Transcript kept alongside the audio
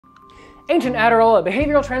Ancient Adderall, a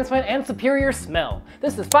behavioral transplant, and superior smell.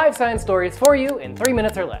 This is 5 science stories for you in 3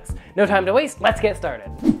 minutes or less. No time to waste, let's get started.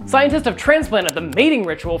 Scientists have transplanted the mating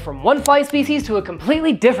ritual from one fly species to a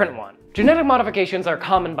completely different one. Genetic modifications are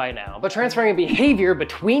common by now, but transferring a behavior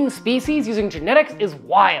between species using genetics is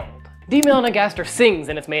wild. D. melanogaster sings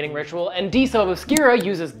in its mating ritual, and D. obscura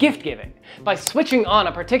uses gift-giving. By switching on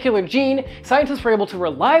a particular gene, scientists were able to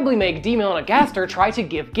reliably make D. melanogaster try to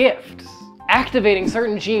give gifts. Activating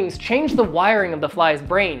certain genes changed the wiring of the fly's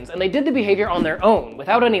brains, and they did the behavior on their own,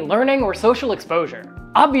 without any learning or social exposure.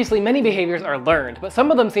 Obviously, many behaviors are learned, but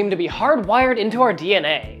some of them seem to be hardwired into our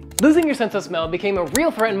DNA. Losing your sense of smell became a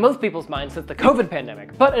real threat in most people's minds since the COVID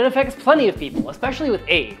pandemic, but it affects plenty of people, especially with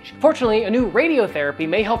age. Fortunately, a new radiotherapy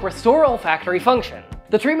may help restore olfactory function.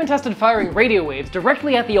 The treatment tested firing radio waves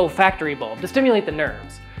directly at the olfactory bulb to stimulate the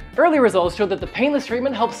nerves. Early results showed that the painless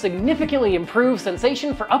treatment helps significantly improve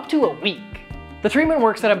sensation for up to a week. The treatment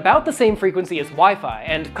works at about the same frequency as Wi-Fi,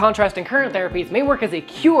 and contrasting current therapies may work as a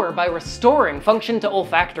cure by restoring function to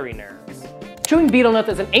olfactory nerves. Chewing betel nuts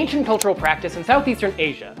is an ancient cultural practice in Southeastern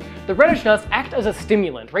Asia. The reddish nuts act as a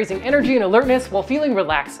stimulant, raising energy and alertness while feeling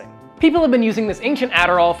relaxing. People have been using this ancient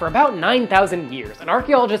Adderall for about 9,000 years, and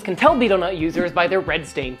archaeologists can tell betel nut users by their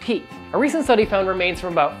red-stained teeth. A recent study found remains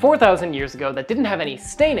from about 4,000 years ago that didn't have any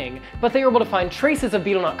staining, but they were able to find traces of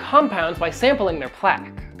betel nut compounds by sampling their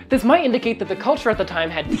plaque. This might indicate that the culture at the time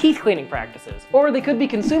had teeth cleaning practices, or they could be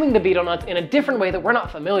consuming the betel nuts in a different way that we're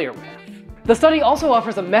not familiar with. The study also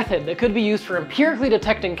offers a method that could be used for empirically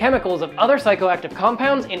detecting chemicals of other psychoactive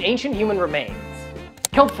compounds in ancient human remains.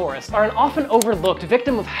 Kelp forests are an often overlooked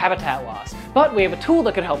victim of habitat loss, but we have a tool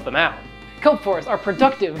that could help them out. Kelp forests are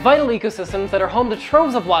productive, vital ecosystems that are home to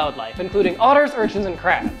troves of wildlife, including otters, urchins, and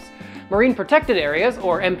crabs. Marine protected areas,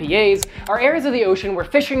 or MPAs, are areas of the ocean where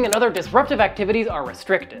fishing and other disruptive activities are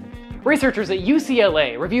restricted. Researchers at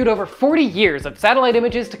UCLA reviewed over 40 years of satellite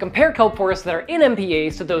images to compare kelp forests that are in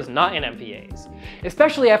MPAs to those not in MPAs.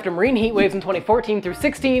 Especially after marine heat waves in 2014 through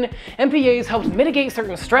 16, MPAs helped mitigate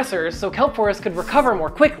certain stressors so kelp forests could recover more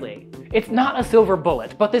quickly. It's not a silver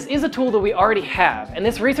bullet, but this is a tool that we already have, and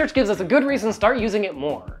this research gives us a good reason to start using it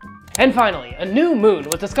more. And finally, a new moon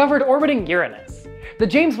was discovered orbiting Uranus. The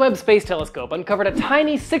James Webb Space Telescope uncovered a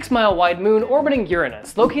tiny 6-mile-wide moon orbiting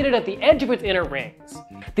Uranus, located at the edge of its inner rings.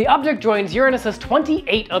 The object joins Uranus's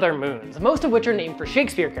 28 other moons, most of which are named for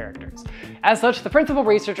Shakespeare characters. As such, the principal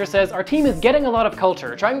researcher says our team is getting a lot of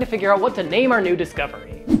culture, trying to figure out what to name our new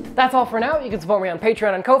discovery. That's all for now. You can support me on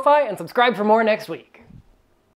Patreon and Ko-Fi, and subscribe for more next week.